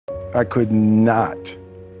I could not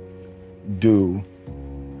do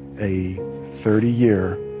a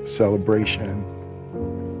 30-year celebration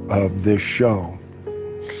of this show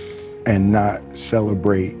and not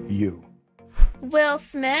celebrate you. Will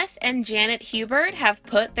Smith and Janet Hubert have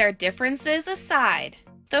put their differences aside.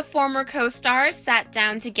 The former co-stars sat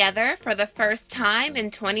down together for the first time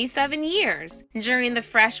in 27 years during the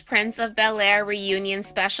Fresh Prince of Bel-Air reunion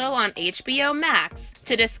special on HBO Max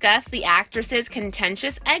to discuss the actress's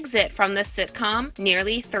contentious exit from the sitcom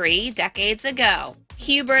nearly 3 decades ago.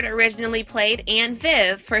 Hubert originally played Aunt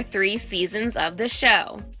Viv for 3 seasons of the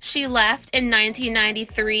show. She left in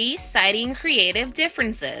 1993, citing creative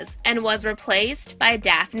differences, and was replaced by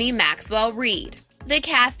Daphne Maxwell Reid. The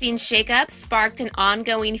casting shakeup sparked an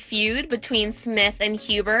ongoing feud between Smith and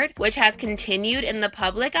Hubert, which has continued in the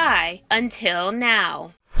public eye until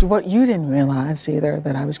now. What you didn't realize either,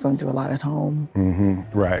 that I was going through a lot at home.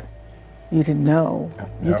 Right. You didn't know.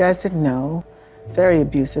 Yep. You guys didn't know. Very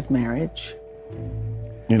abusive marriage.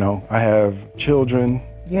 You know, I have children.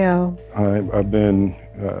 Yeah. I've been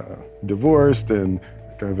divorced and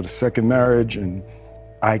have a second marriage, and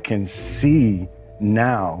I can see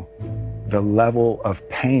now the level of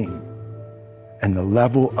pain and the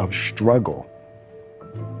level of struggle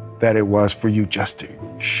that it was for you just to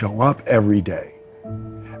show up every day.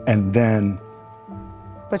 And then...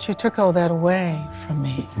 But you took all that away from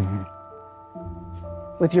me.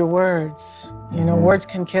 With your words. You know, words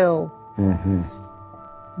can kill.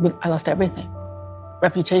 But I lost everything.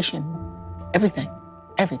 Reputation, everything,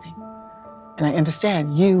 everything. And I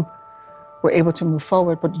understand you were able to move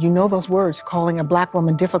forward, but you know those words, calling a Black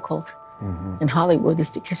woman difficult in Hollywood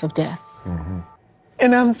is the kiss of death.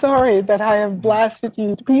 And I'm sorry that I have blasted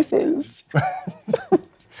you to pieces.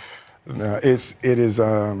 No, it is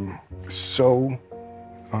so,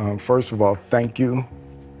 first of all, thank you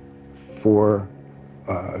for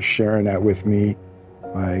sharing that with me.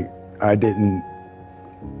 I didn't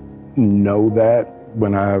know that.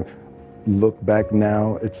 When I look back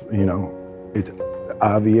now, it's, you know, it's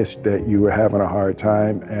obvious that you were having a hard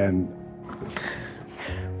time, and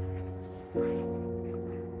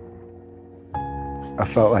I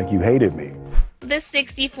felt like you hated me. The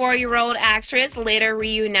 64-year-old actress later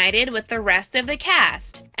reunited with the rest of the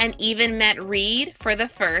cast and even met Reid for the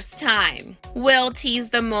first time. Will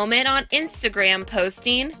teased the moment on Instagram,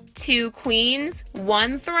 posting, "2 queens,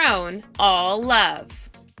 1 throne, all love."